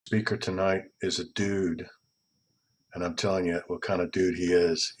Speaker tonight is a dude, and I'm telling you what kind of dude he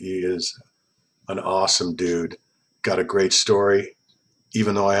is. He is an awesome dude. Got a great story.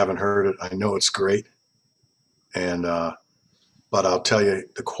 Even though I haven't heard it, I know it's great. And but I'll tell you,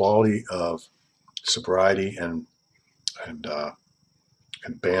 the quality of sobriety and uh,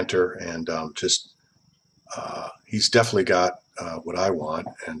 and banter and just he's definitely got what I want,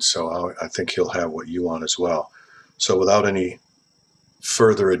 and so I think he'll have what you want as well. So without any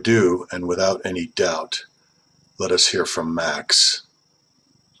further ado and without any doubt, let us hear from Max.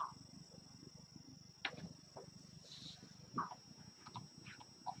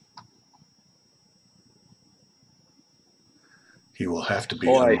 He will have to be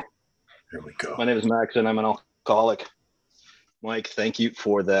Hi, There we go. my name is Max, and I'm an alcoholic. Mike, thank you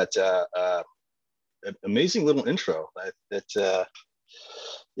for that amazing little intro.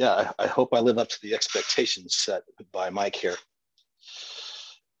 Yeah, I hope I live up to the expectations set by Mike here.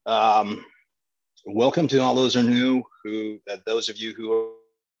 Um, Welcome to all those who are new. Those of you who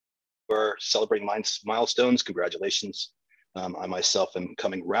are celebrating milestones, congratulations. I myself am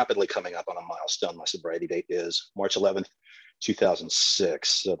rapidly coming up on a milestone. My sobriety date is March 11th,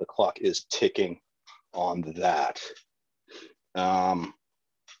 2006. So the clock is ticking on that. I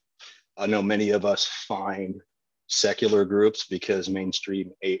know many of us find secular groups because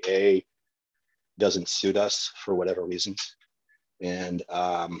mainstream AA doesn't suit us for whatever reasons. And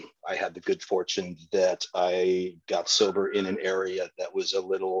I had the good fortune that I got sober in an area that was a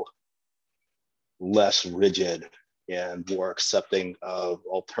little less rigid and more accepting of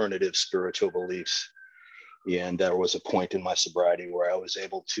alternative spiritual beliefs. And there was a point in my sobriety where I was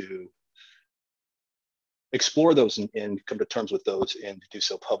able to explore those and come to terms with those and do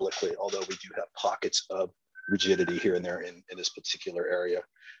so publicly, although we do have pockets of rigidity here and there in this particular area.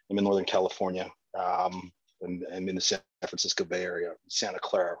 I'm in Northern California. And I'm in the San Francisco Bay Area, Santa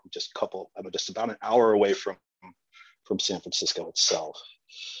Clara, I'm just about an hour away from San Francisco itself.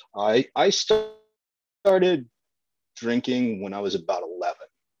 I started drinking when I was about 11.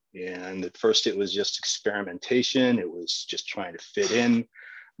 And at first it was just experimentation. It was just trying to fit in.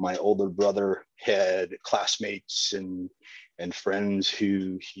 My older brother had classmates and friends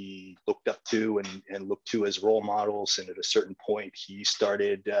who he looked up to and looked to as role models. And at a certain point, he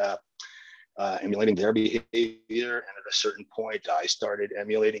started emulating their behavior. And at a certain point, I started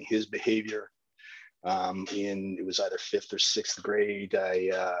emulating his behavior. It was either fifth or sixth grade.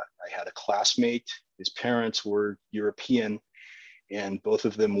 I had a classmate. His parents were European, and both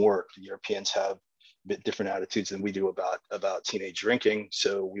of them worked. The Europeans have a bit different attitudes than we do about teenage drinking.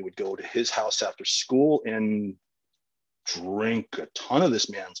 So we would go to his house after school and drink a ton of this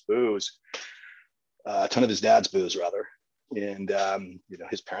man's booze, a ton of his dad's booze rather. And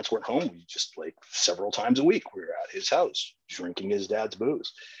his parents weren't home. We just like several times a week we were at his house drinking his dad's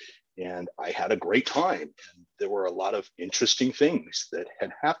booze. And I had a great time. And there were a lot of interesting things that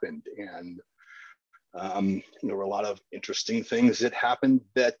had happened. And there were a lot of interesting things that happened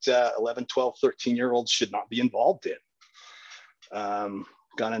that 11, 12, 13-year-olds should not be involved in.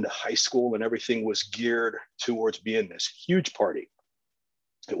 Got into high school and everything was geared towards being this huge party.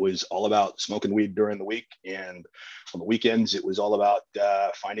 It was all about smoking weed during the week. And on the weekends, it was all about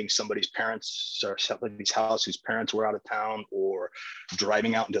finding somebody's parents or somebody's house whose parents were out of town, or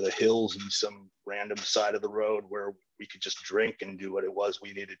driving out into the hills in some random side of the road where we could just drink and do what it was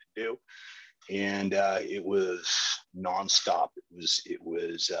we needed to do. And it was nonstop. It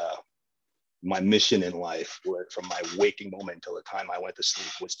was my mission in life, from my waking moment until the time I went to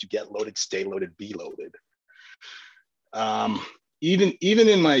sleep, was to get loaded, stay loaded, be loaded. Um, even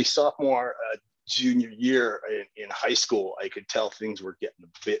in my sophomore, junior year in high school, I could tell things were getting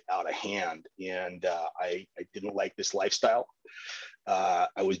a bit out of hand, and I didn't like this lifestyle.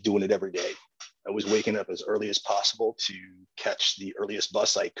 I was doing it every day. I was waking up as early as possible to catch the earliest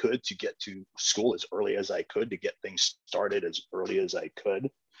bus I could, to get to school as early as I could, to get things started as early as I could.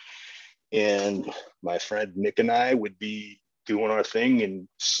 And my friend Nick and I would be doing our thing in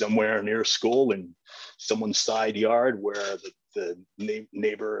somewhere near school in someone's side yard where the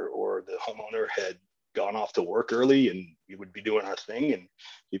neighbor or the homeowner had gone off to work early, and we would be doing our thing, and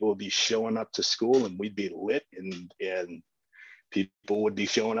people would be showing up to school, and we'd be lit, and people would be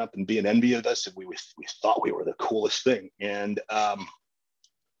showing up and being envious of us, and we thought we were the coolest thing. And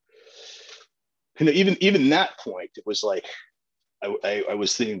even that point, it was like I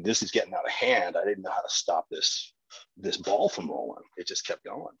was thinking, this is getting out of hand. I didn't know how to stop this ball from rolling. It just kept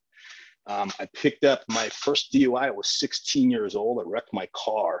going. I picked up my first DUI. I was 16 years old. I wrecked my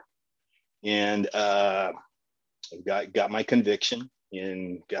car, and got my conviction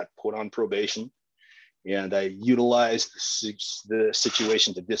and got put on probation. And I utilized the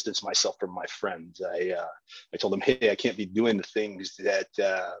situation to distance myself from my friends. I told them, hey, I can't be doing the things that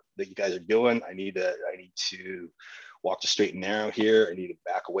you guys are doing. I need to walk the straight and narrow here. I need to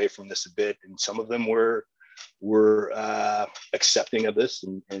back away from this a bit. And some of them were accepting of this,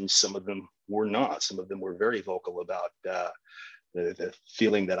 and some of them were not. Some of them were very vocal about the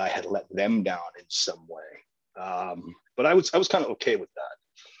feeling that I had let them down in some way. But I was kind of okay with that.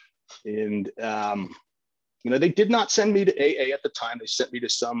 And they did not send me to AA at the time. They sent me to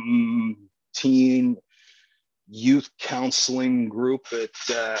some teen youth counseling group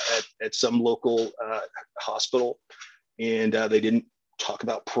at some local hospital, and they didn't talk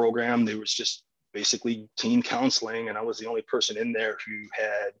about program. There was just basically teen counseling, and I was the only person in there who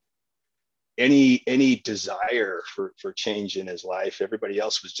had any desire for change in his life. Everybody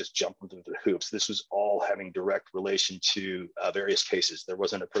else was just jumping through the hoops. This was all having direct relation to various cases. There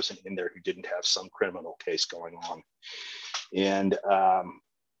wasn't a person in there who didn't have some criminal case going on. And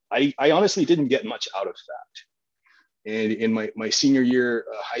I honestly didn't get much out of that. And in my senior year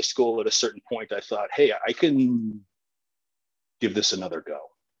high school, at a certain point, I thought, hey, I can give this another go.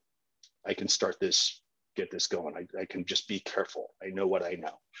 I can get this going. I can just be careful. I know what I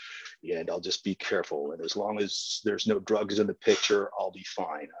know, and I'll just be careful. And as long as there's no drugs in the picture, I'll be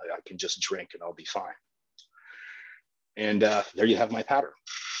fine. I can just drink and I'll be fine. And there you have my pattern.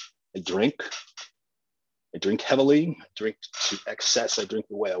 I drink heavily, I drink to excess, I drink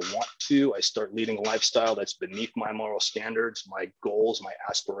the way I want to. I start leading a lifestyle that's beneath my moral standards, my goals, my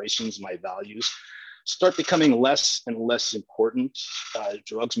aspirations, my values start becoming less and less important.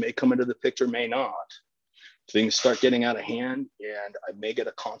 Drugs may come into the picture, may not. Things start getting out of hand, and I may get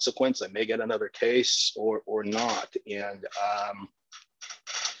a consequence. I may get another case or not. And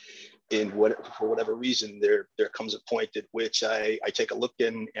for whatever reason, there comes a point at which I take a look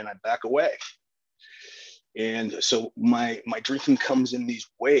and I back away. And so my drinking comes in these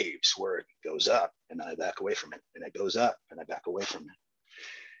waves where it goes up and I back away from it, and it goes up and I back away from it.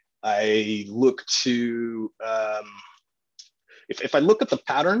 I look to, if I look at the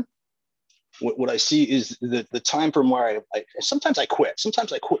pattern, what I see is the time from where sometimes I quit.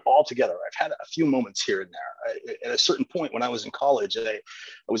 Sometimes I quit altogether. I've had a few moments here and there. At a certain point when I was in college, I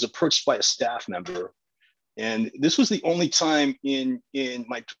was approached by a staff member. And this was the only time in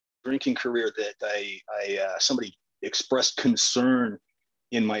my drinking career that somebody expressed concern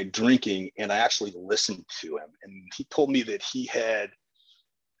in my drinking, and I actually listened to him. And he told me that he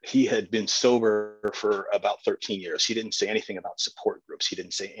had been sober for about 13 years. He didn't say anything about support groups. He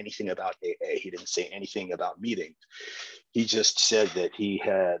didn't say anything about AA. He didn't say anything about meetings. He just said that he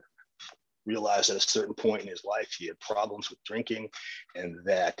had realized at a certain point in his life he had problems with drinking, and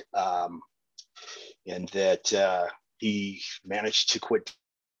that he managed to quit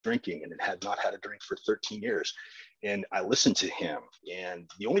drinking and had not had a drink for 13 years. And I listened to him. And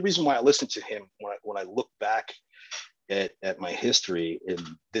the only reason why I listened to him, when I look back at my history, and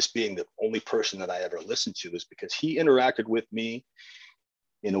this being the only person that I ever listened to, is because he interacted with me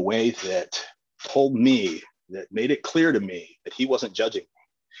in a way that made it clear to me that he wasn't judging me.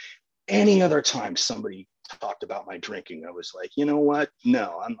 Any other time somebody talked about my drinking, I was like, you know what?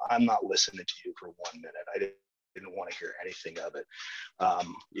 No, I'm not listening to you for 1 minute. I didn't want to hear anything of it.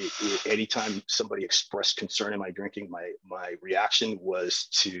 Anytime somebody expressed concern in my drinking, my reaction was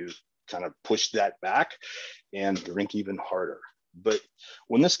to kind of push that back and drink even harder. But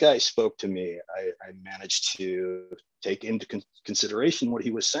when this guy spoke to me, I managed to take into consideration what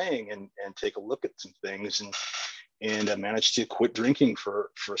he was saying and take a look at some things, and I managed to quit drinking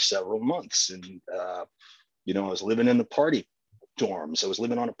for several months. And I was living in the party dorms. I was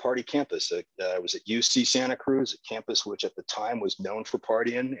living on a party campus. I was at UC Santa Cruz, a campus which at the time was known for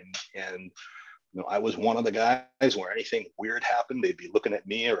partying, and I was one of the guys where anything weird happened, they'd be looking at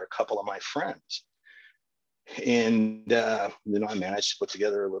me or a couple of my friends. And I managed to put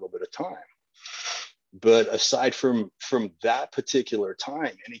together a little bit of time. But aside from that particular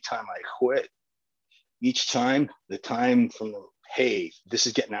time, anytime I quit, each time, the time from hey, this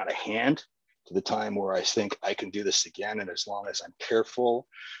is getting out of hand, to the time where I think I can do this again. And as long as I'm careful,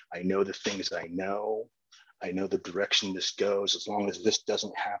 I know the things I know the direction this goes, as long as this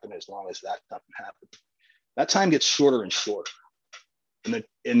doesn't happen, as long as that doesn't happen, that time gets shorter and shorter. And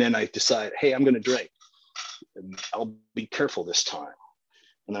then I decide, hey, I'm going to drink. And I'll be careful this time.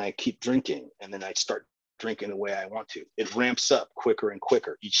 And then I keep drinking, and then I start drinking the way I want to. It ramps up quicker and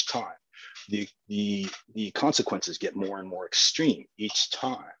quicker each time. The consequences get more and more extreme each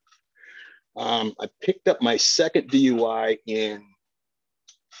time. I picked up my second DUI in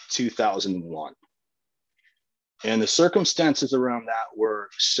 2001. And the circumstances around that were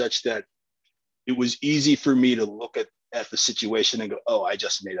such that it was easy for me to look at the situation and go, oh, I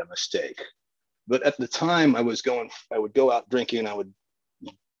just made a mistake. But at the time I would go out drinking, I would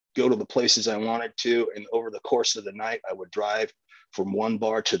go to the places I wanted to. And over the course of the night, I would drive from one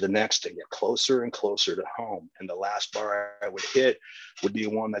bar to the next and get closer and closer to home. And the last bar I would hit would be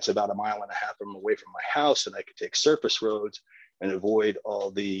one that's about 1.5 miles away from my house. And I could take surface roads and avoid all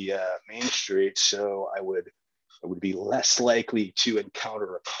the main streets. So I would be less likely to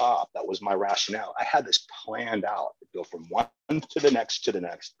encounter a cop. That was my rationale. I had this planned out. I'd go from one to the next to the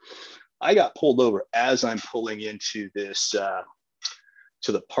next. I got pulled over as I'm pulling into this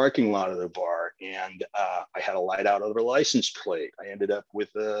to the parking lot of the bar, and I had a light out over license plate. I ended up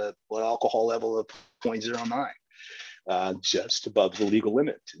with a blood alcohol level of 0.09, just above the legal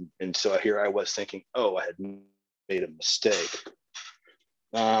limit. And so here I was thinking, oh, I had made a mistake.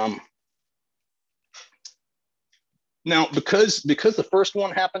 Now, because the first one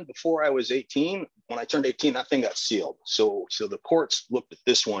happened before I was 18, when I turned 18, that thing got sealed. So the courts looked at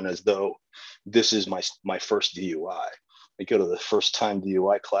this one as though this is my first DUI. I go to the first time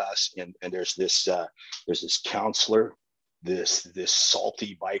DUI class, and there's this counselor, this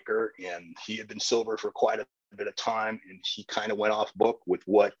salty biker, and he had been sober for quite a bit of time, and he kind of went off book with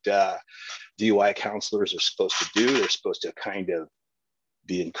what DUI counselors are supposed to do. They're supposed to kind of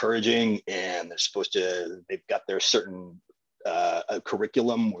be encouraging, and they've got their certain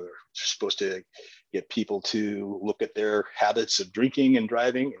curriculum where they're supposed to get people to look at their habits of drinking and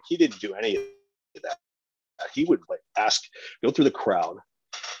driving, and he didn't do any of that. He would go through the crowd,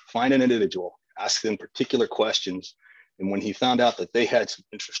 find an individual, ask them particular questions, and when he found out that they had some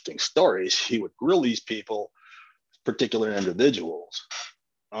interesting stories, he would grill these people, particular individuals,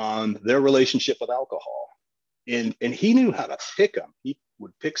 on their relationship with alcohol. And he knew how to pick them. He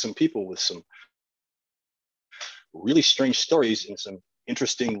would pick some people with some really strange stories and some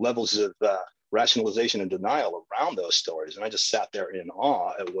interesting levels of rationalization and denial around those stories. And I just sat there in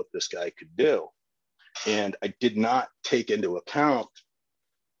awe at what this guy could do. And I did not take into account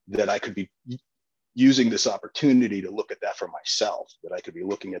that I could be using this opportunity to look at that for myself, that I could be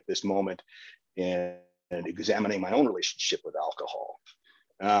looking at this moment and examining my own relationship with alcohol.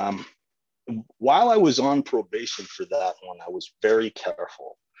 While I was on probation for that one, I was very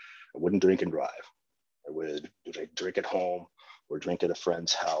careful. I wouldn't drink and drive. I would drink at home or drink at a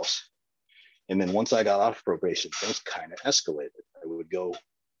friend's house. And then once I got off probation, things kind of escalated. I would go,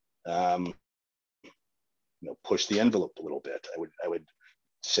 push the envelope a little bit. I would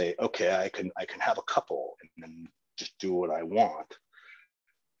say, okay, I can have a couple and then just do what I want.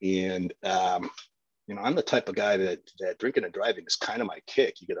 And I'm the type of guy that drinking and driving is kind of my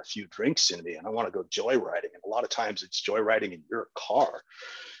kick. You get a few drinks in me and I want to go joyriding. And a lot of times it's joyriding in your car.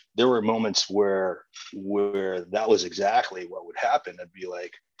 There were moments where that was exactly what would happen. I'd be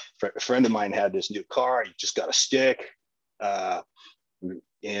like, a friend of mine had this new car. He just got a stick.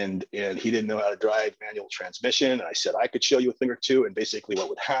 And he didn't know how to drive manual transmission. And I said, I could show you a thing or two. And basically what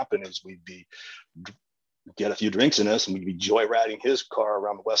would happen is we'd get a few drinks in us and we'd be joyriding his car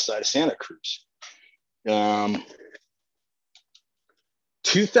around the west side of Santa Cruz.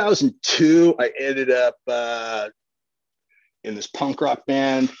 2002, I ended up in this punk rock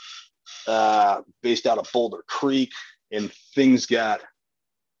band based out of Boulder Creek, and things got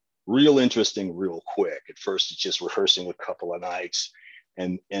real interesting real quick. At first, it's just rehearsing a couple of nights,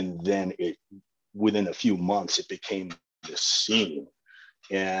 and then within a few months, it became this scene.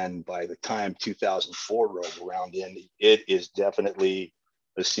 And by the time 2004 rolled around it is definitely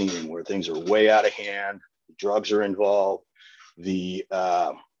a scene where things are way out of hand. The drugs are involved. The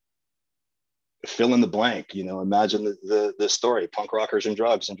fill in the blank. Imagine the story: punk rockers and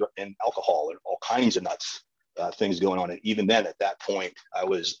drugs and alcohol and all kinds of nuts things going on. And even then, at that point, I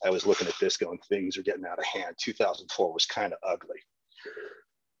was looking at this, going, things are getting out of hand. 2004 was kind of ugly.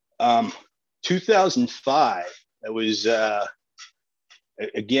 2005, I was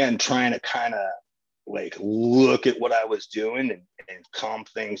again trying to kind of look at what I was doing and calm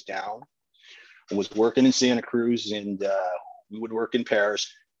things down. I was working in Santa Cruz, and we would work in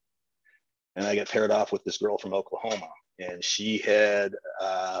pairs. And I got paired off with this girl from Oklahoma, and she had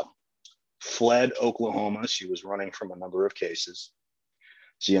fled Oklahoma. She was running from a number of cases.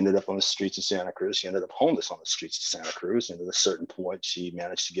 She ended up on the streets of Santa Cruz. She ended up homeless on the streets of Santa Cruz. And at a certain point, she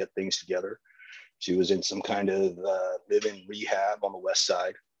managed to get things together. She was in some kind of live-in rehab on the west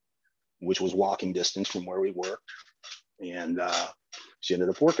side, which was walking distance from where we worked. And she ended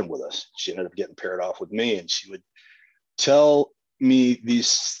up working with us. She ended up getting paired off with me, and she would tell me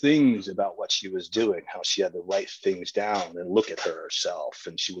these things about what she was doing, how she had to write things down and look at herself,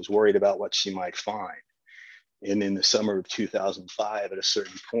 and she was worried about what she might find. And in the summer of 2005, at a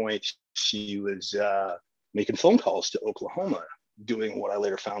certain point, she was making phone calls to Oklahoma, doing what I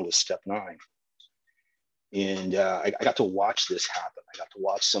later found was step 9. And I got to watch this happen. I got to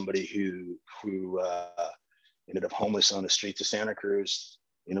watch somebody who ended up homeless on the streets of Santa Cruz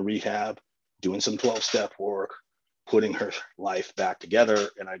in a rehab, doing some 12-step work, putting her life back together.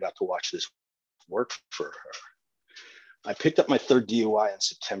 And I got to watch this work for her. I picked up my 3rd DUI in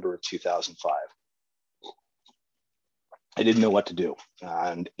September of 2005. I didn't know what to do.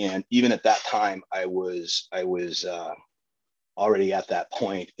 And even at that time, I was already at that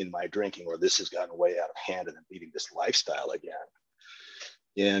point in my drinking where this has gotten way out of hand and I'm leading this lifestyle again.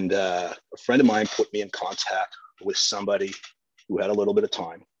 And a friend of mine put me in contact with somebody who had a little bit of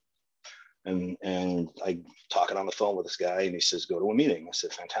time. And I talking on the phone with this guy and he says, go to a meeting. I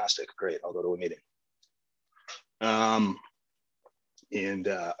said, fantastic, great, I'll go to a meeting. I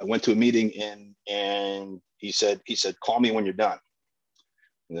went to a meeting and he said, call me when you're done.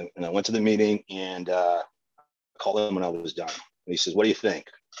 And I went to the meeting and called him when I was done. And he says, what do you think?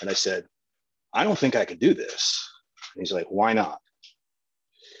 And I said, I don't think I could do this. And he's like, why not?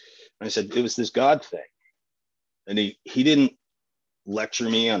 And I said, it was this God thing. And he didn't lecture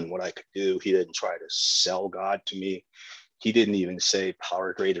me on what I could do. He didn't try to sell God to me. He didn't even say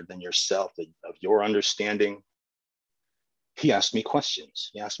power greater than yourself, of your understanding. He asked me questions.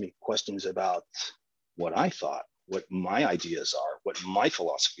 He asked me questions about what I thought, what my ideas are, what my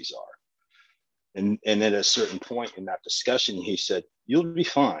philosophies are. And at a certain point in that discussion, he said, you'll be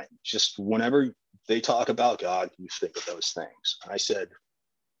fine. Just whenever they talk about God, you think of those things. And I said,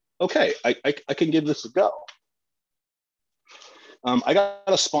 okay, I can give this a go. I got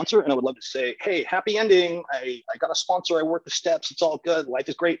a sponsor and I would love to say, hey, happy ending. I got a sponsor. I work the steps. It's all good. Life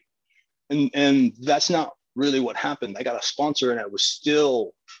is great. And that's not really what happened. I got a sponsor and I was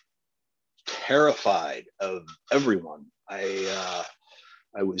still terrified of everyone. I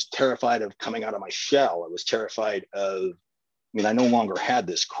was terrified of coming out of my shell. I was terrified of, I no longer had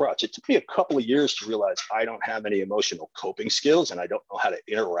this crutch. It took me a couple of years to realize I don't have any emotional coping skills and I don't know how to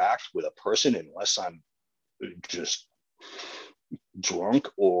interact with a person unless I'm just drunk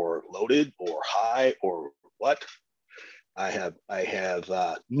or loaded or high or what. I have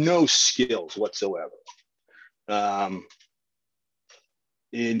no skills whatsoever.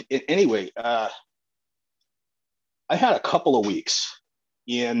 Anyway, I had a couple of weeks.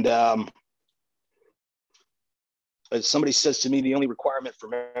 And as somebody says to me, the only requirement for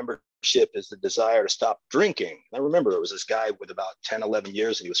membership is the desire to stop drinking. I remember it was this guy with about 10, 11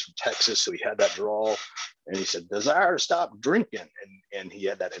 years, and he was from Texas, so he had that drawl. And he said, desire to stop drinking. And he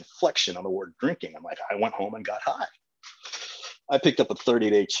had that inflection on the word drinking. I'm like, I went home and got high. I picked up a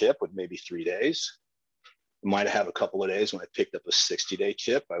 30-day chip with maybe 3 days. Might have a couple of days when I picked up a 60-day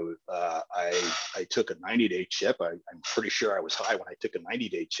chip. I took a 90-day chip. I'm pretty sure I was high when I took a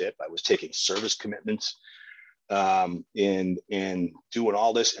 90-day chip. I was taking service commitments and doing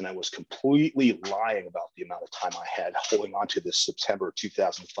all this. And I was completely lying about the amount of time I had holding on to this September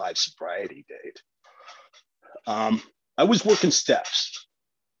 2005 sobriety date. I was working steps.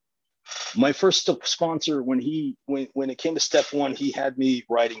 My first sponsor, when it came to step 1, he had me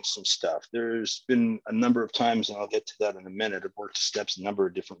writing some stuff. There's been a number of times, and I'll get to that in a minute. I've worked steps a number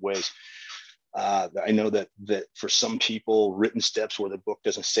of different ways. I know that for some people, written steps where the book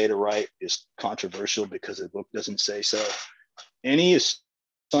doesn't say to write is controversial because the book doesn't say so. Any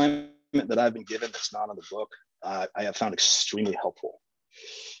assignment that I've been given that's not in the book, I have found extremely helpful.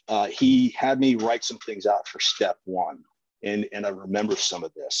 He had me write some things out for step 1. And I remember some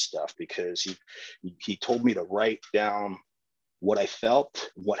of this stuff because he told me to write down what I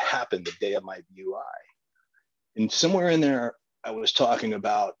felt, what happened the day of my DUI. And somewhere in there, I was talking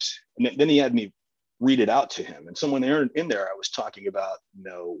about, and then he had me read it out to him. And somewhere in there, I was talking about,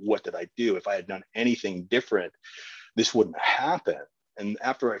 what did I do? If I had done anything different, this wouldn't happen. And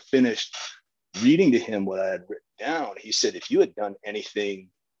after I finished reading to him what I had written down, he said, if you had done anything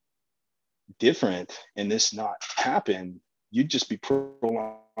different and this not happen, you'd just be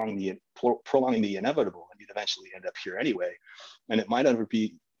prolonging the inevitable, and you'd eventually end up here anyway. And it might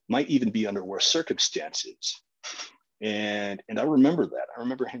even be under worse circumstances. And I remember that. I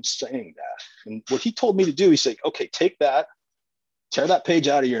remember him saying that. And what he told me to do, he said, okay, take that, tear that page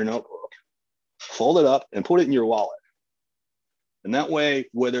out of your notebook, fold it up and put it in your wallet. And that way,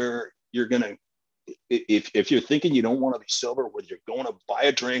 whether you're going to, if you're thinking you don't want to be sober, whether you're going to buy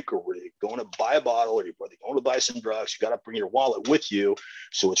a drink or whether you're going to buy a bottle or whether you're going to buy some drugs, you got to bring your wallet with you.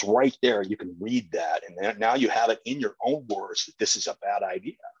 So it's right there. You can read that. And now you have it in your own words that this is a bad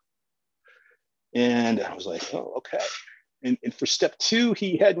idea. And I was like, oh, okay. And for step 2,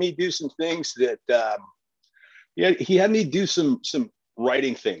 he had me do some things that he had me do some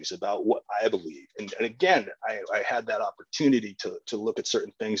writing things about what I believe. And again, I had that opportunity to look at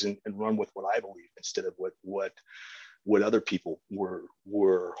certain things and run with what I believe instead of what other people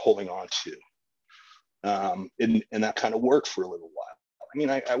were holding on to. And that kind of worked for a little while. I mean,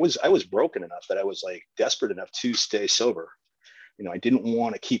 I was broken enough that I was like desperate enough to stay sober. You know, I didn't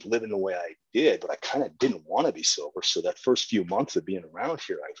want to keep living the way I did, but I kind of didn't want to be sober. So that first few months of being around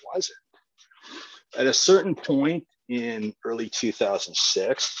here, I wasn't. At a certain point in early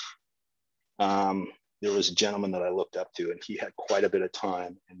 2006, there was a gentleman that I looked up to, and he had quite a bit of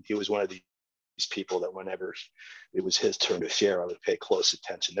time. And he was one of these people that whenever it was his turn to share, I would pay close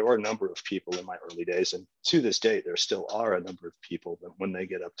attention. There were a number of people in my early days, and to this day, there still are a number of people that when they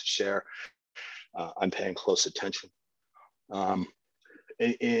get up to share, I'm paying close attention.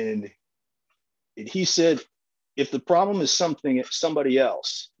 And he said, if the problem is somebody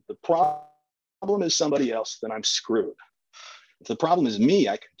else, if the problem is somebody else, then I'm screwed. If the problem is me,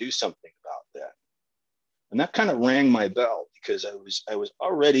 I can do something about that. And that kind of rang my bell because I was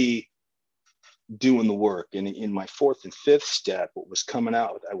already doing the work. And in my fourth and fifth step, what was coming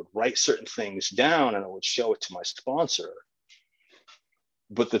out, I would write certain things down and I would show it to my sponsor.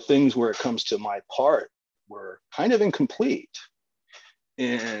 But the things where it comes to my part were kind of incomplete.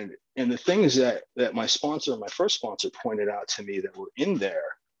 And the things that my sponsor, my first sponsor, pointed out to me that were in there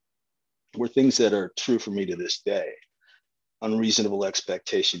were things that are true for me to this day. Unreasonable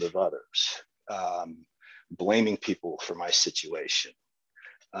expectation of others, blaming people for my situation,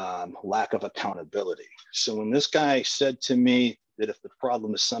 lack of accountability. So when this guy said to me that if the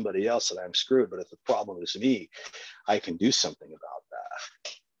problem is somebody else, that I'm screwed, but if the problem is me, I can do something about that.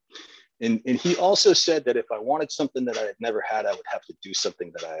 And he also said that if I wanted something that I had never had, I would have to do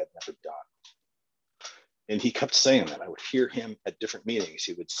something that I had never done. And he kept saying that. I would hear him at different meetings.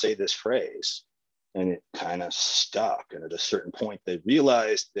 He would say this phrase, and it kind of stuck. And at a certain point, they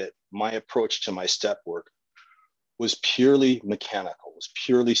realized that my approach to my step work was purely mechanical, was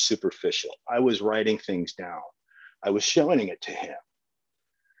purely superficial. I was writing things down. I was showing it to him.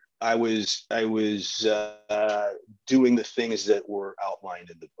 I was doing the things that were outlined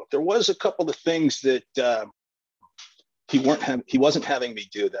in the book. There was a couple of things that he wasn't having me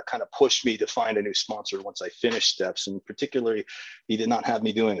do that kind of pushed me to find a new sponsor once I finished steps. And particularly, he did not have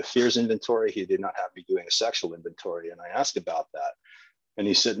me doing a fears inventory. He did not have me doing a sexual inventory. And I asked about that. And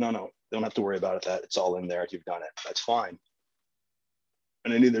he said, no, don't have to worry about it. It's all in there. You've done it. That's fine.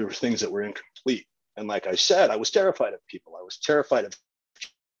 And I knew there were things that were incomplete. And like I said, I was terrified of people. I was terrified of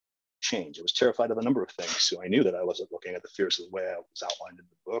change. I was terrified of a number of things. So I knew that I wasn't looking at the fears the way I was outlined in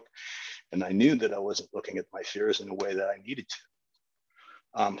the book. And I knew that I wasn't looking at my fears in a way that I needed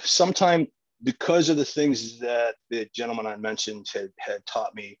to. Sometime because of the things that the gentleman I mentioned had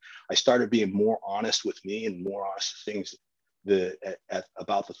taught me, I started being more honest with me and more honest with things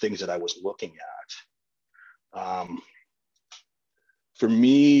about the things that I was looking at. For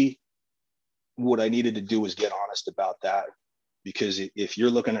me, what I needed to do was get honest about that. Because if you're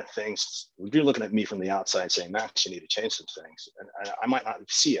looking at things, if you're looking at me from the outside saying, Max, you need to change some things, and I might not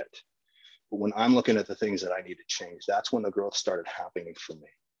see it, but when I'm looking at the things that I need to change, that's when the growth started happening for me.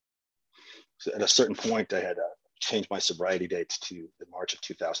 So at a certain point, I had changed my sobriety dates to March of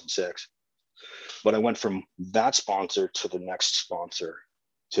 2006. But I went from that sponsor to the next sponsor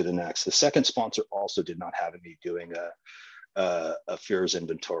to the next. The second sponsor also did not have me doing a fears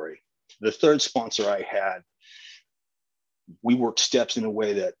inventory. The third sponsor I had, we worked steps in a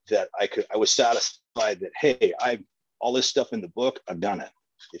way that I was satisfied that, hey, all this stuff in the book, I've done it.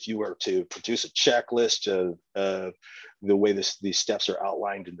 If you were to produce a checklist of the way these steps are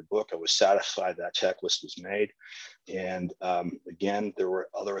outlined in the book, I was satisfied that checklist was made. And again, there were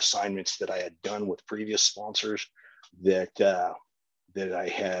other assignments that I had done with previous sponsors that I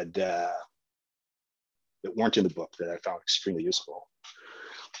had that weren't in the book that I found extremely useful.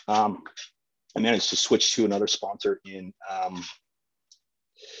 I managed to switch to another sponsor in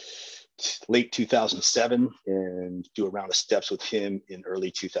late 2007 and do a round of steps with him in early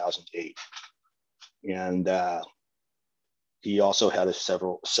 2008. And he also had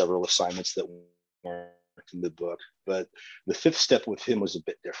several assignments that weren't in the book. But the fifth step with him was a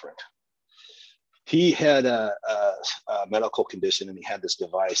bit different. He had a medical condition, and he had this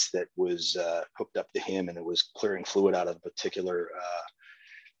device that was hooked up to him, and it was clearing fluid out of a particular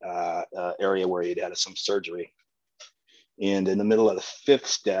area where he'd had some surgery. And in the middle of the fifth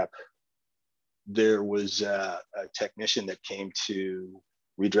step, there was a technician that came to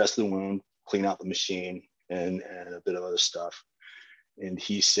redress the wound, clean out the machine, and a bit of other stuff. And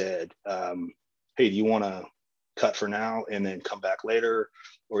he said, hey, do you want to cut for now and then come back later?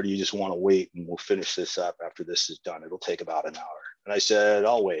 Or do you just want to wait and we'll finish this up after this is done? It'll take about an hour. And I said,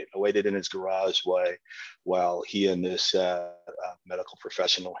 I'll wait. I waited in his garage while he and this medical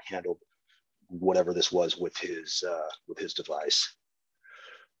professional handled whatever this was with his device.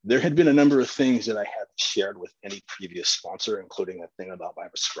 There had been a number of things that I had shared with any previous sponsor, including a thing about my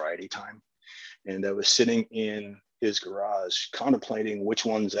sobriety time. And I was sitting in his garage contemplating which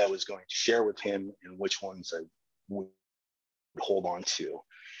ones I was going to share with him and which ones I would hold on to.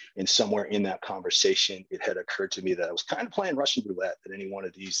 And somewhere in that conversation, it had occurred to me that I was kind of playing Russian roulette, that any one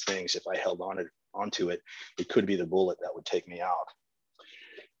of these things, if I held onto it, it could be the bullet that would take me out.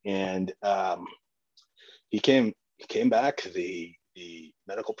 And he came back, the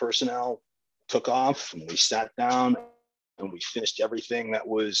medical personnel took off, and we sat down and we finished everything that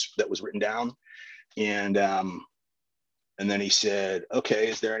was written down. And then he said, okay,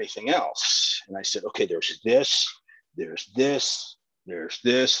 is there anything else? And I said, okay, there's this,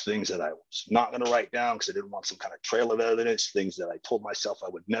 things that I was not going to write down because I didn't want some kind of trail of evidence, things that I told myself I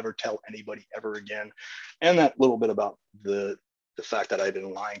would never tell anybody ever again. And that little bit about the fact that I'd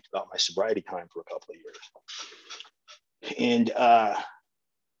been lying about my sobriety time for a couple of years.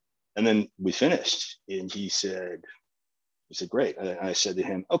 And then we finished, and he said, great. And I said to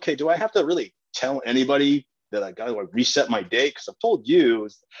him, okay, do I have to really tell anybody that I got to reset my day? Because I've told you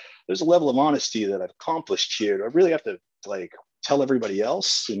there's a level of honesty that I've accomplished here. Do I really have to tell everybody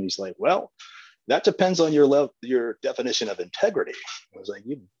else? And he's like, well, that depends on your definition of integrity. I was like,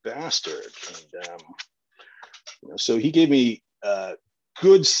 you bastard. And so he gave me a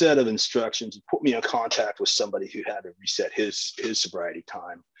good set of instructions. He put me in contact with somebody who had to reset his sobriety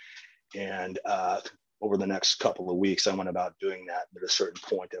time. And over the next couple of weeks, I went about doing that. At a certain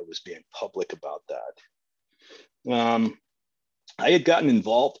point, I was being public about that. I had gotten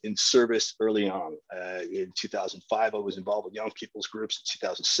involved in service early on. In 2005, I was involved with young people's groups. In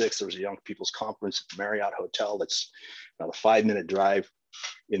 2006, there was a young people's conference at the Marriott Hotel. That's about a 5-minute drive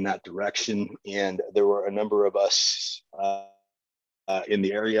in that direction. And there were a number of us in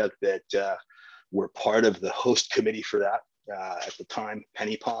the area that were part of the host committee for that. At the time,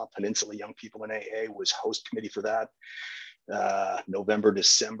 PennyPop, Peninsula Young People in AA, was host committee for that. November,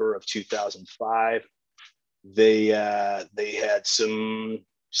 December of 2005. They had some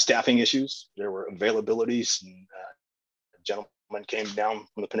staffing issues. There were availabilities, and a gentleman came down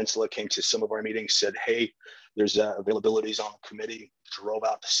from the peninsula, came to some of our meetings, said, hey, there's availabilities on the committee, drove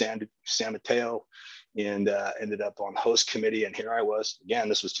out to San Mateo, and ended up on host committee. And here I was, again,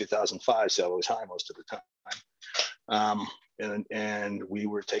 this was 2005, so I was high most of the time. And we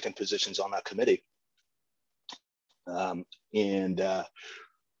were taking positions on that committee.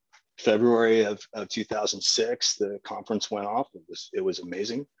 February of 2006, the conference went off. It was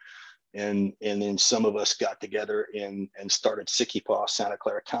amazing. And then some of us got together and started SICKIPAW, Santa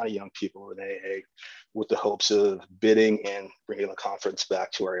Clara County Young People in AA, with the hopes of bidding and bringing the conference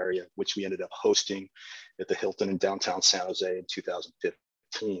back to our area, which we ended up hosting at the Hilton in downtown San Jose in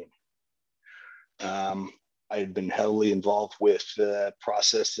 2015. I had been heavily involved with the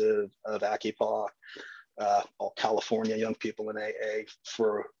process of ACIPAW, all California Young People in AA,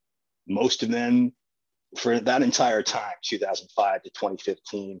 for most of them, for that entire time, 2005 to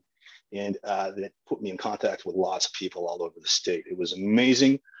 2015. And that put me in contact with lots of people all over the state. It was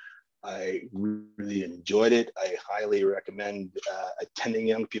amazing. I really enjoyed it. I highly recommend attending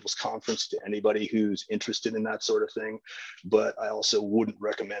Young People's Conference to anybody who's interested in that sort of thing. But I also wouldn't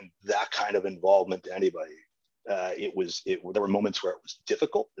recommend that kind of involvement to anybody. There were moments where it was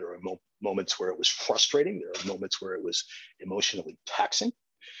difficult. There were moments where it was frustrating. There were moments where it was emotionally taxing.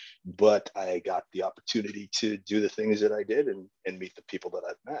 But I got the opportunity to do the things that I did and meet the people that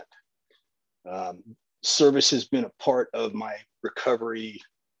I've met. Service has been a part of my recovery,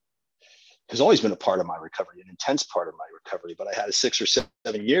 has always been a part of my recovery, an intense part of my recovery. But I had 6 or 7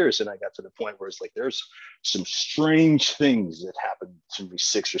 years, and I got to the point where it's like, there's some strange things that happened to me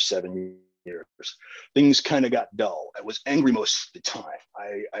 6 or 7 years. Things kind of got dull. I was angry most of the time.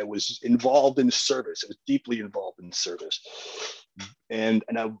 I was involved in service. I was deeply involved in service. And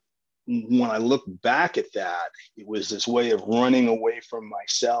when I look back at that, it was this way of running away from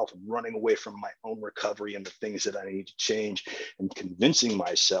myself and running away from my own recovery and the things that I need to change, and convincing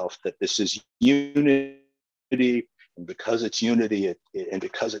myself that this is unity. And because it's unity and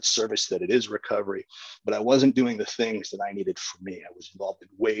because it's service, that it is recovery. But I wasn't doing the things that I needed for me. I was involved in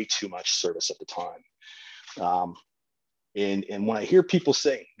way too much service at the time. And when I hear people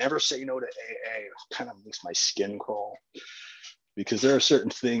say, never say no to AA, it kind of makes my skin crawl. Because there are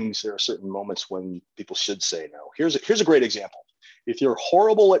certain moments when people should say no. Here's a great example. If you're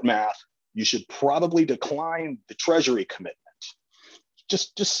horrible at math, you should probably decline the treasury commitment.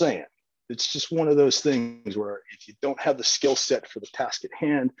 Just saying. It's just one of those things where if you don't have the skill set for the task at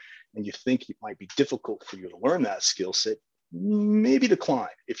hand and you think it might be difficult for you to learn that skill set, maybe decline.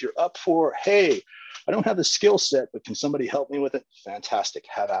 If you're up for, hey, I don't have the skill set, but can somebody help me with it? Fantastic,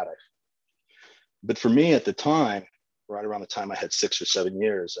 have at it. But for me at the time, right around the time I had 6 or 7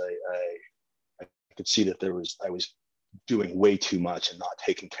 years, I could see that I was doing way too much and not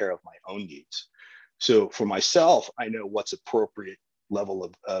taking care of my own needs. So for myself, I know what's appropriate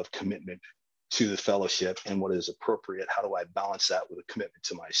level of commitment to the fellowship and what is appropriate. How do I balance that with a commitment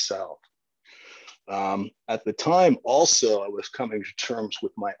to myself? At the time, also, I was coming to terms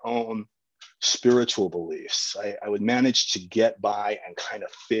with my own spiritual beliefs. I would manage to get by and kind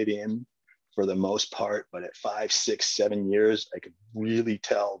of fit in for the most part, but at 5, 6, 7 years, I could really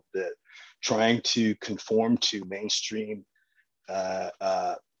tell that trying to conform to mainstream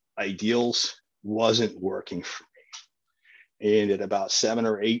ideals wasn't working for me. And at about 7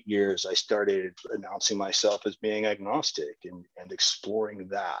 or 8 years, I started announcing myself as being agnostic and exploring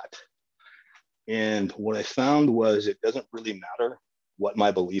that. And what I found was it doesn't really matter what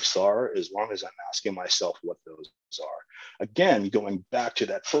my beliefs are as long as I'm asking myself what those are. Again, going back to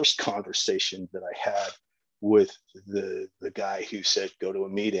that first conversation that I had with the guy who said, go to a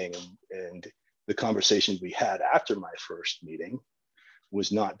meeting, and the conversations we had after my first meeting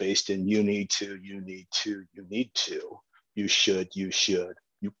was not based in you need to, you need to, you need to. You should, you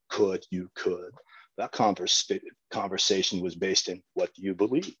could, you could. That conversation was based in what do you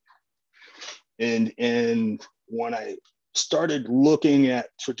believe? And when I started looking at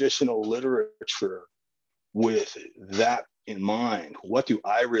traditional literature with that in mind, what do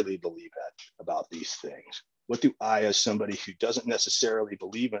I really believe about these things? What do I, as somebody who doesn't necessarily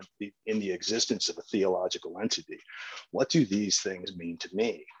believe in the existence of a theological entity, what do these things mean to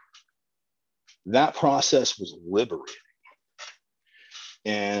me? That process was liberating.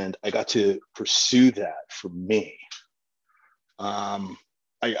 And I got to pursue that for me.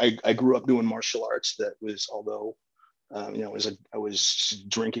 I grew up doing martial arts. That was, although I was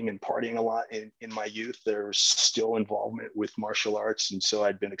drinking and partying a lot in my youth, there was still involvement with martial arts, and so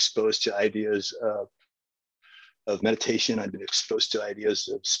I'd been exposed to ideas of meditation. I'd been exposed to ideas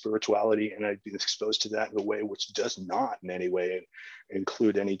of spirituality, and I'd been exposed to that in a way which does not in any way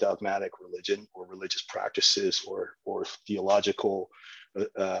include any dogmatic religion or religious practices or theological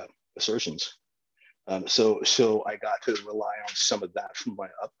assertions. So I got to rely on some of that from my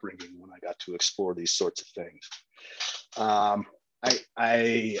upbringing when I got to explore these sorts of things.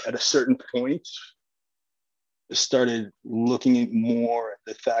 I at a certain point started looking at more at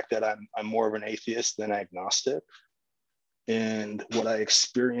the fact that I'm more of an atheist than agnostic. And what I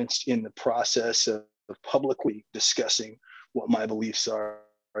experienced in the process of publicly discussing what my beliefs are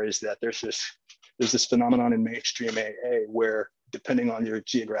is that there's this phenomenon in mainstream AA where, depending on your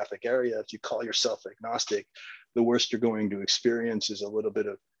geographic area, if you call yourself agnostic, the worst you're going to experience is a little bit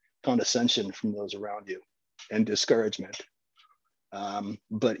of condescension from those around you and discouragement.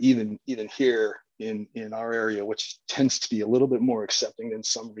 But even here in our area, which tends to be a little bit more accepting than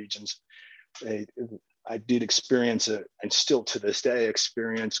some regions, I did experience it, and still to this day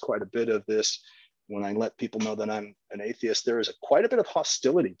experience quite a bit of this. When I let people know that I'm an atheist, there is quite a bit of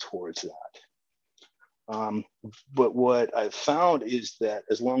hostility towards that. But what I've found is that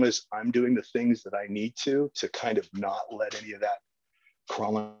as long as I'm doing the things that I need to kind of not let any of that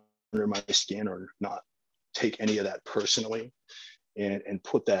crawl under my skin or not take any of that personally and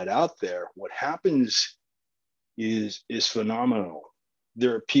put that out there, what happens is phenomenal.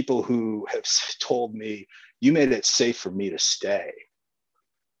 There are people who have told me, you made it safe for me to stay.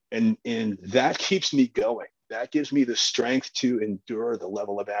 And that keeps me going. That gives me the strength to endure the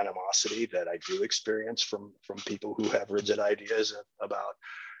level of animosity that I do experience from people who have rigid ideas about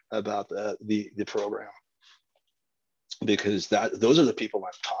the program. Because those are the people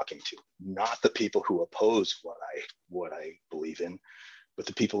I'm talking to, not the people who oppose what I believe in, but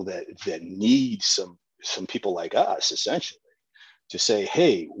the people that need some people like us, essentially, to say,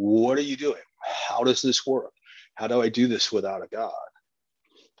 hey, what are you doing? How does this work? How do I do this without a God?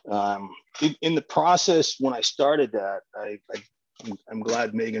 In the process, when I started that, I'm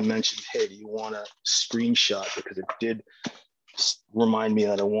glad Megan mentioned, hey, do you want a screenshot? Because it did remind me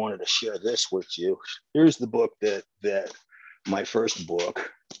that I wanted to share this with you. Here's the book that my first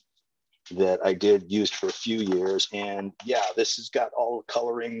book that I did used for a few years. And yeah, this has got all the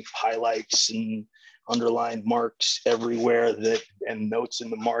coloring, highlights and underlined marks everywhere, and notes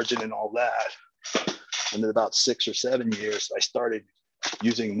in the margin and all that. And in about 6 or 7 years, I started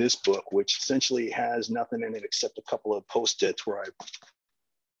using this book, which essentially has nothing in it except a couple of Post-its where I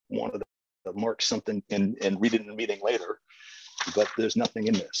wanted mark something and read it in a meeting later, but there's nothing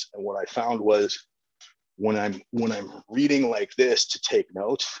in this. And what I found was when I'm reading like this to take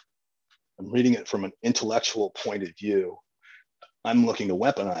notes, I'm reading it from an intellectual point of view. I'm looking to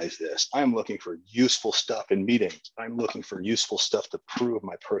weaponize this. I'm looking for useful stuff in meetings. I'm looking for useful stuff to prove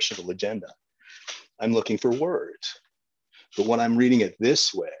my personal agenda. I'm looking for words. But when I'm reading it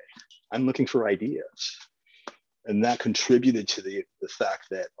this way, I'm looking for ideas. And that contributed to the fact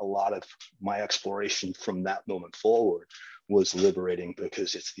that a lot of my exploration from that moment forward was liberating,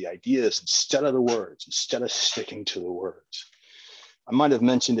 because it's the ideas instead of the words, instead of sticking to the words. I might have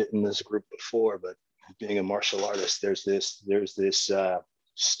mentioned it in this group before, but being a martial artist, there's this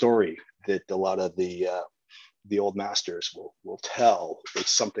story that a lot of the old masters will tell.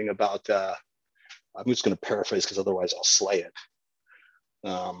 It's something about, I'm just going to paraphrase because otherwise I'll slay it.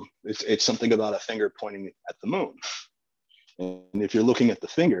 It's something about a finger pointing at the moon. And if you're looking at the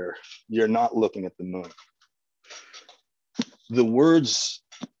finger, you're not looking at the moon. The words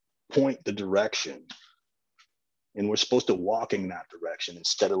point the direction, and we're supposed to walk in that direction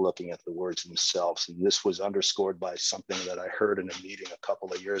instead of looking at the words themselves. And this was underscored by something that I heard in a meeting a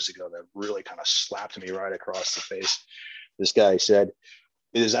couple of years ago that really kind of slapped me right across the face. This guy said,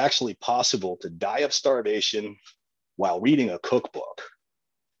 "It is actually possible to die of starvation while reading a cookbook."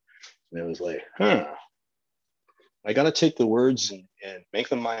 And it was like, I got to take the words and make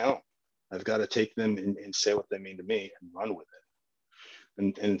them my own. I've got to take them and say what they mean to me and run with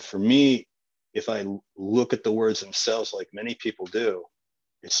it. And for me, if I look at the words themselves like many people do,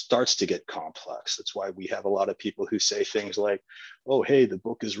 it starts to get complex. That's why we have a lot of people who say things like, "Oh, hey, the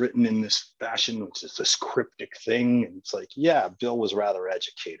book is written in this fashion, which is this cryptic thing." And it's like, yeah, Bill was rather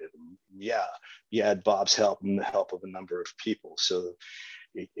educated. And yeah, he had Bob's help and the help of a number of people. So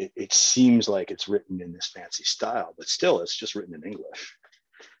it seems like it's written in this fancy style, but still, it's just written in English.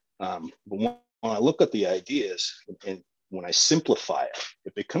 But when I look at the ideas and when I simplify it,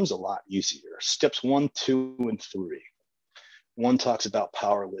 it becomes a lot easier. Steps 1, 2, and 3. 1 talks about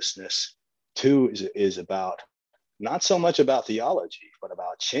powerlessness. 2 is about not so much about theology, but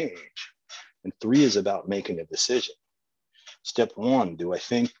about change. And 3 is about making a decision. Step 1, do I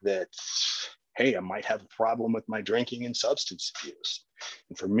think that, hey, I might have a problem with my drinking and substance abuse?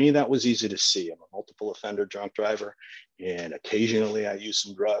 And for me, that was easy to see. I'm a multiple offender drunk driver, and occasionally I use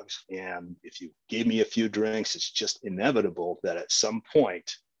some drugs. And if you give me a few drinks, it's just inevitable that at some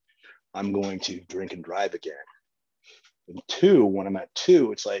point I'm going to drink and drive again. And 2, when I'm at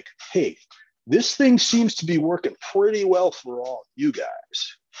 2, it's like, hey, this thing seems to be working pretty well for all you guys.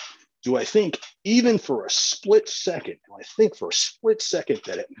 Do I think even for a split second,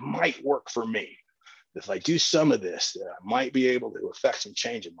 that it might work for me? If I do some of this, that I might be able to affect some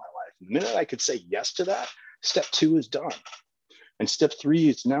change in my life. The minute I could say yes to that, step 2 is done. And step 3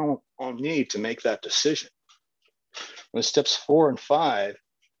 is now on me to make that decision. When steps 4 and 5,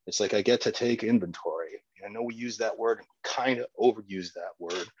 it's like I get to take inventory. I know we use that word and kind of overuse that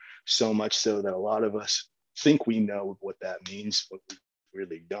word, so much so that a lot of us think we know what that means, but we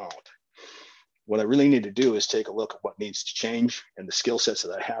really don't. What I really need to do is take a look at what needs to change and the skill sets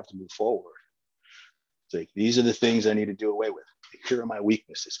that I have to move forward. It's like, these are the things I need to do away with. Here are my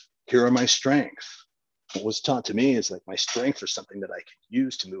weaknesses. Here are my strengths. What was taught to me is like my strengths are something that I can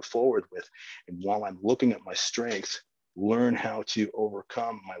use to move forward with. And while I'm looking at my strengths, learn how to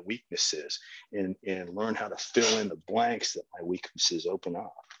overcome my weaknesses and learn how to fill in the blanks that my weaknesses open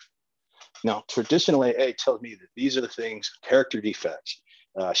up. Now, traditional AA tells me that these are the things: character defects,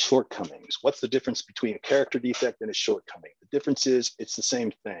 shortcomings. What's the difference between a character defect and a shortcoming? The difference is it's the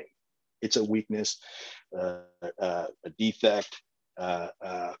same thing. It's a weakness, a defect.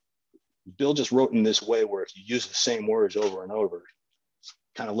 Bill just wrote in this way where if you use the same words over and over,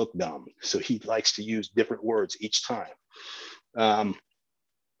 kind of look dumb. So he likes to use different words each time.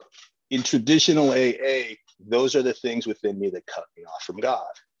 In traditional AA, those are the things within me that cut me off from God.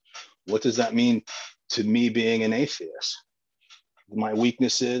 What does that mean to me being an atheist? My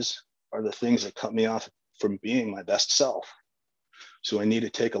weaknesses are the things that cut me off from being my best self. So I need to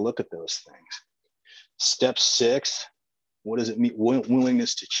take a look at those things. Step 6, what does it mean?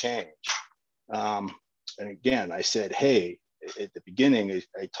 Willingness to change. And again, I said, hey, at the beginning,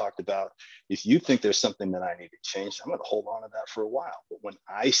 I talked about, if you think there's something that I need to change, I'm going to hold on to that for a while. But when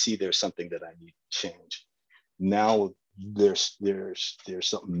I see there's something that I need to change, now there's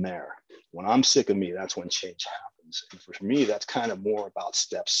something there. When I'm sick of me, that's when change happens. And for me, that's kind of more about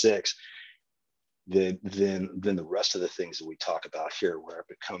step 6 than the rest of the things that we talk about here, where it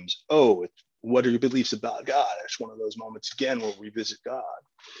becomes, oh, what are your beliefs about God? It's one of those moments again where we visit God.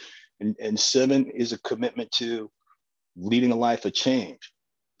 And 7 is a commitment to leading a life of change.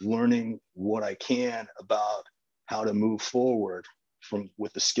 learning what I can about how to move forward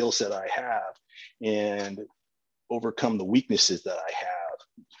with the skill set I have and overcome the weaknesses that I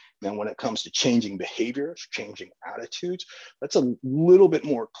have. Now, when it comes to changing behaviors, changing attitudes, that's a little bit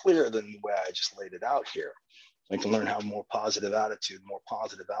more clear than the way I just laid it out here. I can learn how more positive attitude, more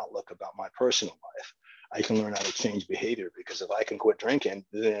positive outlook about my personal life. I can learn how to change behavior, because if I can quit drinking,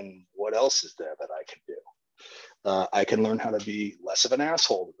 then what else is there that I can do? I can learn how to be less of an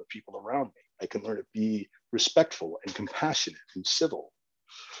asshole to the people around me. I can learn to be respectful and compassionate and civil.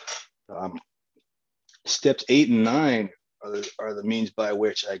 Steps 8 and 9 are the means by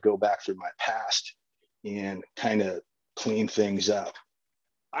which I go back through my past and kind of clean things up.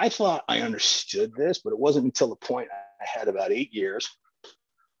 I thought I understood this, but it wasn't until the point I had about 8 years.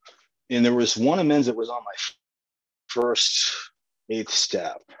 And there was one amends that was on my first 8th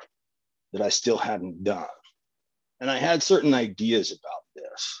step that I still hadn't done. And I had certain ideas about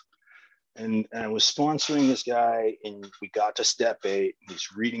this. And I was sponsoring this guy, and we got to step 8. He's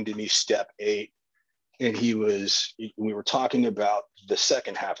reading to me step 8. And we were talking about the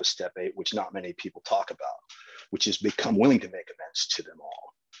second half of step 8, which not many people talk about, which is become willing to make amends to them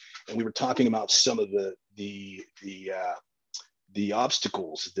all. And we were talking about some of the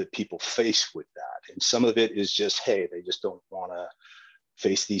obstacles that people face with that. And some of it is just, hey, they just don't want to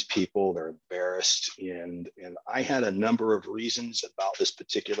face these people. They're embarrassed. And I had a number of reasons about this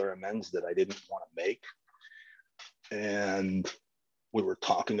particular amends that I didn't want to make. And we were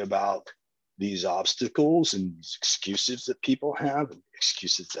talking about these obstacles and these excuses that people have and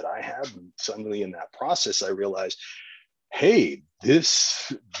excuses that I have. And suddenly in that process, I realized, hey,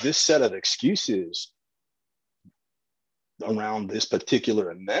 this set of excuses around this particular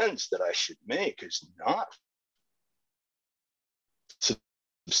amends that I should make is not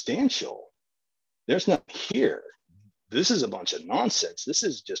substantial. There's nothing here. This is a bunch of nonsense. This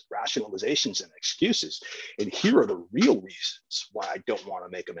is just rationalizations and excuses. And here are the real reasons why I don't want to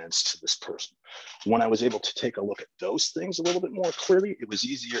make amends to this person. When I was able to take a look at those things a little bit more clearly, it was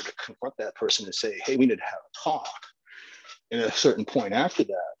easier to confront that person and say, hey, we need to have a talk. And at a certain point after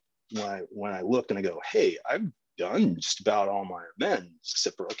that, when I looked and I go, hey, I've done just about all my amends,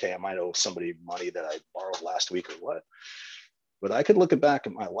 except for, okay, I might owe somebody money that I borrowed last week or what. But I could look back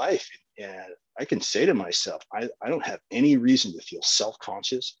at my life and I can say to myself, I don't have any reason to feel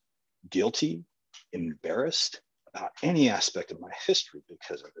self-conscious, guilty, embarrassed about any aspect of my history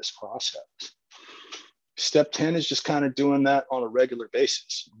because of this process. Step 10 is just kind of doing that on a regular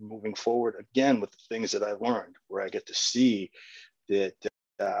basis, moving forward again with the things that I learned, where I get to see that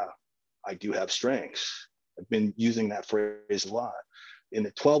I do have strengths. I've been using that phrase a lot. In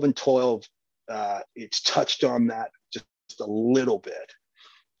the 12 and 12, it's touched on that just a little bit.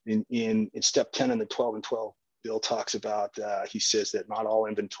 In step 10 in the 12 and 12, Bill talks about, he says that not all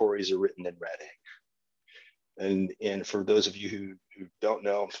inventories are written in red ink. And for those of you who don't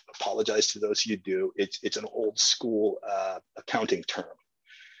know, apologize to those who do. It's an old school accounting term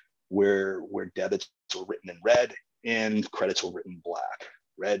where debits were written in red and credits were written black.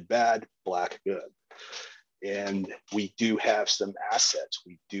 Red bad, black good. And we do have some assets.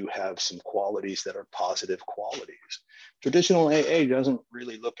 We do have some qualities that are positive qualities. Traditional AA doesn't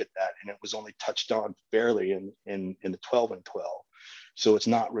really look at that, and it was only touched on barely in the 12 and 12. So it's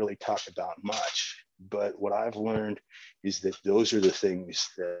not really talked about much. But what I've learned is that those are the things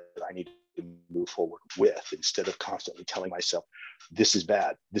that I need to move forward with, instead of constantly telling myself, this is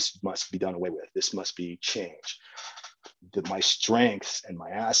bad, this must be done away with, this must be changed. That my strengths and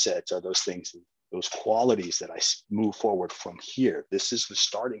my assets are those things, those qualities that I move forward from here. This is the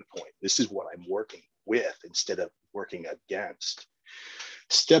starting point. This is what I'm working with instead of working against.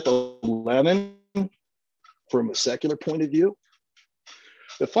 Step 11, from a secular point of view,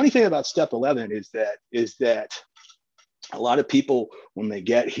 the funny thing about step 11 is that a lot of people, when they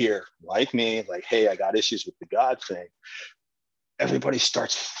get here, like me, like, hey, I got issues with the God thing, everybody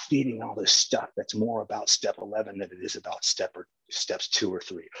starts feeding all this stuff that's more about step 11 than it is about steps 2 or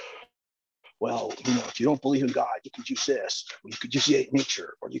 3. Well, if you don't believe in God, you could use this, or you could use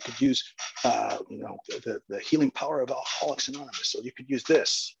nature, or you could use, the healing power of Alcoholics Anonymous, or you could use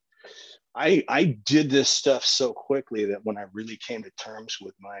this. I did this stuff so quickly that when I really came to terms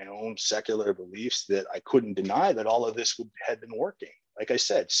with my own secular beliefs, that I couldn't deny that all of this had been working. Like I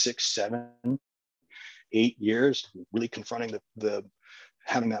said, 6, 7, 8 years, really confronting the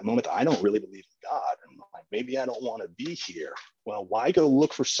having that moment, I don't really believe in God, and like, maybe I don't want to be here. Well, why go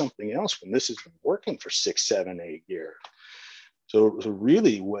look for something else when this has been working for 6, 7, 8 years? So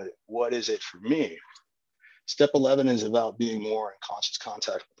really, what is it for me? Step 11 is about being more in conscious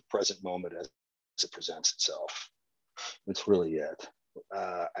contact with the present moment as it presents itself. That's really it.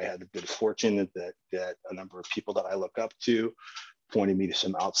 I had the good fortune that a number of people that I look up to pointed me to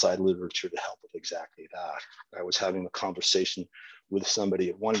some outside literature to help with exactly that. I was having a conversation with somebody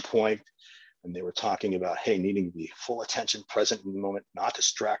at one point, and they were talking about, hey, needing to be full attention, present in the moment, not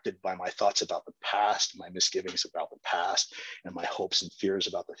distracted by my thoughts about the past, my misgivings about the past, and my hopes and fears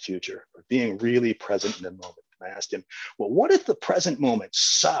about the future, but being really present in the moment. And I asked him, well, what if the present moment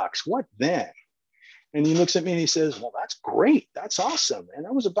sucks? What then? And he looks at me and he says, well, that's great. That's awesome. And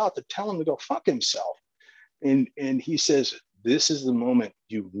I was about to tell him to go fuck himself. And he says, this is the moment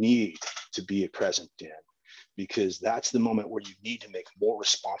you need to be present in, because that's the moment where you need to make more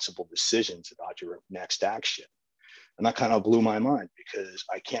responsible decisions about your next action. And that kind of blew my mind, because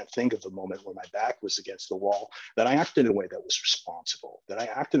I can't think of a moment where my back was against the wall that I acted in a way that was responsible, that I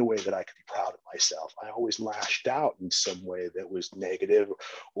acted in a way that I could be proud of myself. I always lashed out in some way that was negative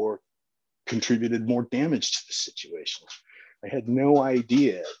or contributed more damage to the situation. I had no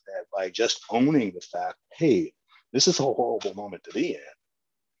idea that by just owning the fact, hey, this is a horrible moment to be in,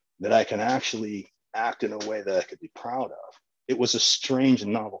 that I can actually act in a way that I could be proud of. It was a strange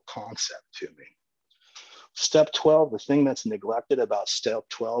and novel concept to me. Step 12, the thing that's neglected about step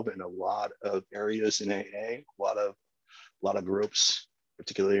 12 in a lot of areas in AA, a lot of groups,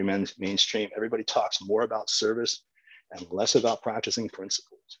 particularly mainstream, everybody talks more about service and less about practicing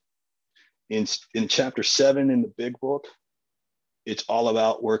principles. In chapter 7 in the big book, it's all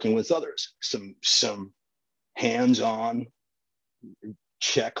about working with others. Some hands-on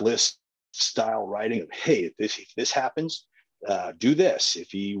checklist style writing of, hey, if this happens, do this.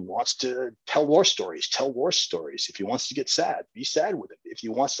 If he wants to tell war stories, tell war stories. If he wants to get sad, be sad with it. If he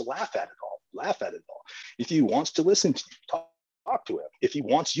wants to laugh at it all, laugh at it all. If he wants to listen to you, talk to him. If he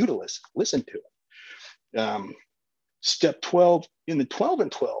wants you to listen to him. Step 12 in the 12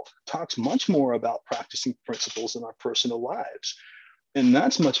 and 12 talks much more about practicing principles in our personal lives. And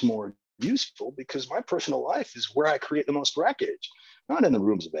that's much more useful, because my personal life is where I create the most wreckage, not in the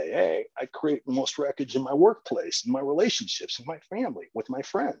rooms of AA. I create the most wreckage in my workplace, in my relationships, in my family, with my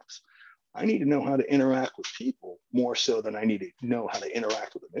friends. I need to know how to interact with people more so than I need to know how to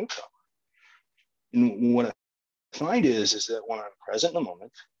interact with a newcomer. And what I find is that when I'm present in the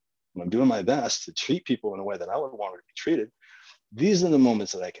moment, when I'm doing my best to treat people in a way that I would want to be treated, these are the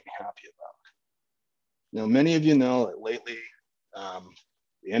moments that I can be happy about. Now, many of you know that lately,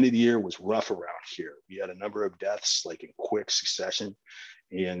 the end of the year was rough around here. We had a number of deaths, like in quick succession,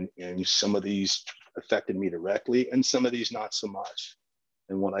 and some of these affected me directly, and some of these not so much.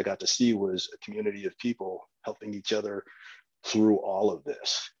 And what I got to see was a community of people helping each other through all of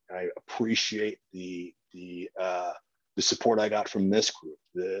this. I appreciate the support I got from this group,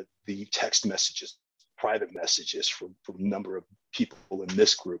 the text messages, private messages from a number of people in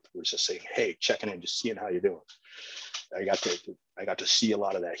this group who were just saying, hey, checking in, just seeing how you're doing. I got to see a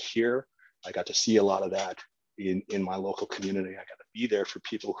lot of that here. I got to see a lot of that in my local community. I got to be there for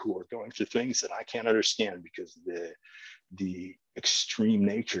people who are going through things that I can't understand, because the extreme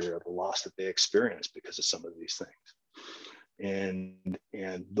nature of the loss that they experience because of some of these things. And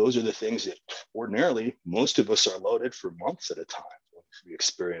those are the things that ordinarily most of us are loaded for months at a time when we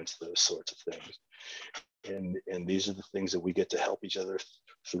experience those sorts of things. And these are the things that we get to help each other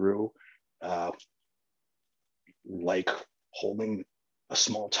through, like holding a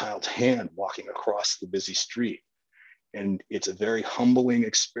small child's hand walking across the busy street. And it's a very humbling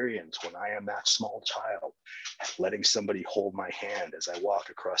experience when I am that small child, letting somebody hold my hand as I walk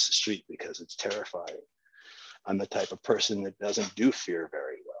across the street, because it's terrifying. I'm the type of person that doesn't do fear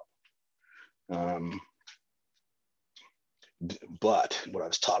very well. But what I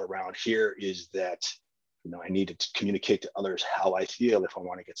was taught around here is that, I needed to communicate to others how I feel if I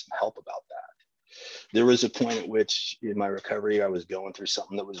want to get some help about that. There was a point at which in my recovery, I was going through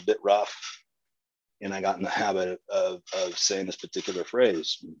something that was a bit rough. And I got in the habit of saying this particular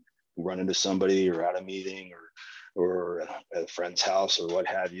phrase: run into somebody or at a meeting or at a friend's house or what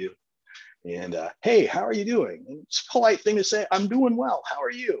have you. And hey, how are you doing? And it's a polite thing to say, I'm doing well, how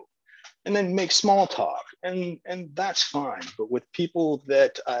are you? And then make small talk, and that's fine. But with people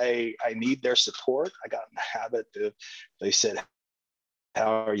that I need their support, I got in the habit of, they said,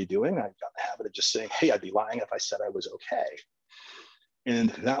 how are you doing? I got in the habit of just saying, hey, I'd be lying if I said I was okay. And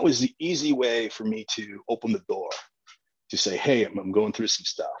that was the easy way for me to open the door to say, hey, I'm going through some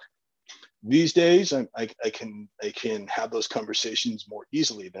stuff. These days, I can have those conversations more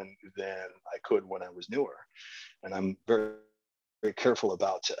easily than I could when I was newer. And I'm very, very careful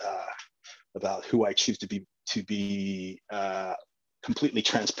about who I choose to be completely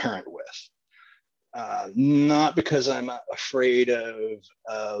transparent with. Not because I'm afraid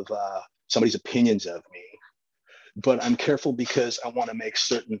of somebody's opinions of me, but I'm careful because I want to make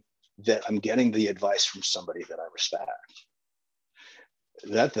certain that I'm getting the advice from somebody that I respect.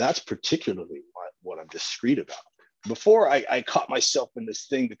 That's particularly what I'm discreet about. Before I caught myself in this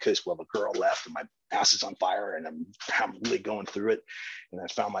thing because, well, the girl left and my ass is on fire and I'm really going through it. And I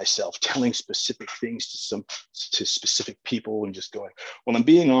found myself telling specific things to specific people and just going, well, I'm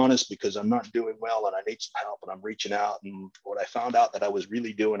being honest because I'm not doing well and I need some help and I'm reaching out. And what I found out that I was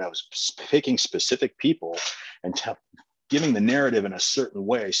really doing, I was picking specific people and giving the narrative in a certain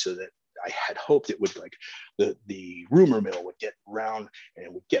way so that I had hoped it would, like, the rumor mill would get around and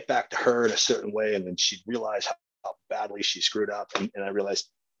it would get back to her in a certain way. And then she'd realize how badly she screwed up. And I realized,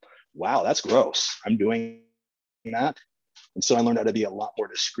 wow, that's gross. I'm doing that. And so I learned how to be a lot more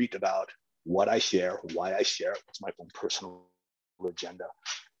discreet about what I share, why I share, what's my own personal agenda,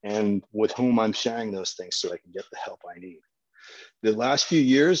 and with whom I'm sharing those things so I can get the help I need. The last few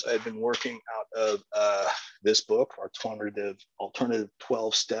years, I've been working out of this book, Alternative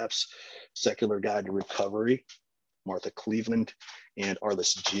 12 Steps, Secular Guide to Recovery, Martha Cleveland and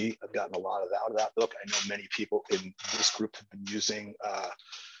Arliss G. I've gotten a lot out of that book. I know many people in this group have been using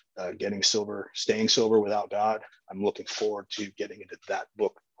Getting Sober, Staying Sober Without God. I'm looking forward to getting into that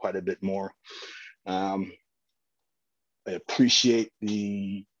book quite a bit more. I appreciate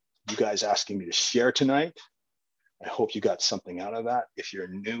you guys asking me to share tonight. I hope you got something out of that. If you're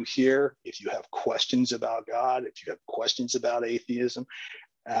new here, if you have questions about God, if you have questions about atheism,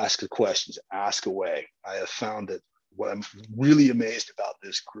 ask the questions, ask away. I have found that what I'm really amazed about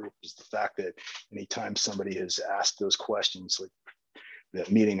this group is the fact that anytime somebody has asked those questions, like that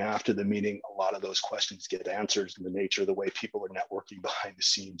meeting after the meeting, a lot of those questions get answered. And the nature of the way people are networking behind the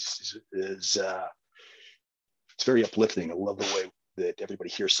scenes is it's very uplifting. I love the way that everybody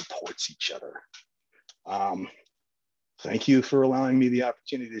here supports each other. Thank you for allowing me the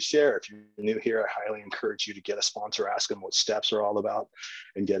opportunity to share. If you're new here, I highly encourage you to get a sponsor, ask them what steps are all about,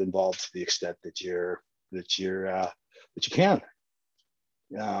 and get involved to the extent that you can.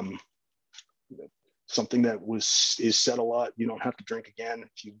 Something that is said a lot: you don't have to drink again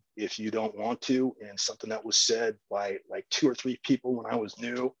if you don't want to. And something that was said by like 2 or 3 people when I was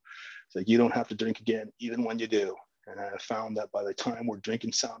new, it's like, you don't have to drink again, even when you do. And I found that by the time where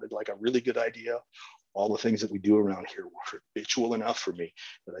drinking sounded like a really good idea, all the things that we do around here were habitual enough for me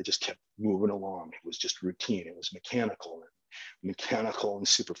that I just kept moving along. It was just routine. It was mechanical. And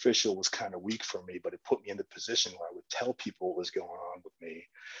superficial was kind of weak for me, but it put me in the position where I would tell people what was going on with me.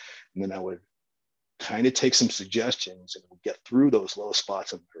 And then I would kind of take some suggestions and we'd get through those low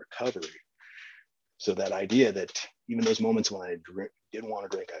spots of recovery. So that idea that even those moments when I didn't want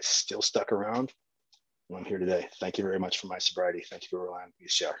to drink, I still stuck around. And I'm here today. Thank you very much for my sobriety. Thank you for allowing me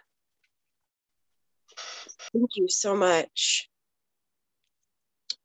to share. Thank you so much.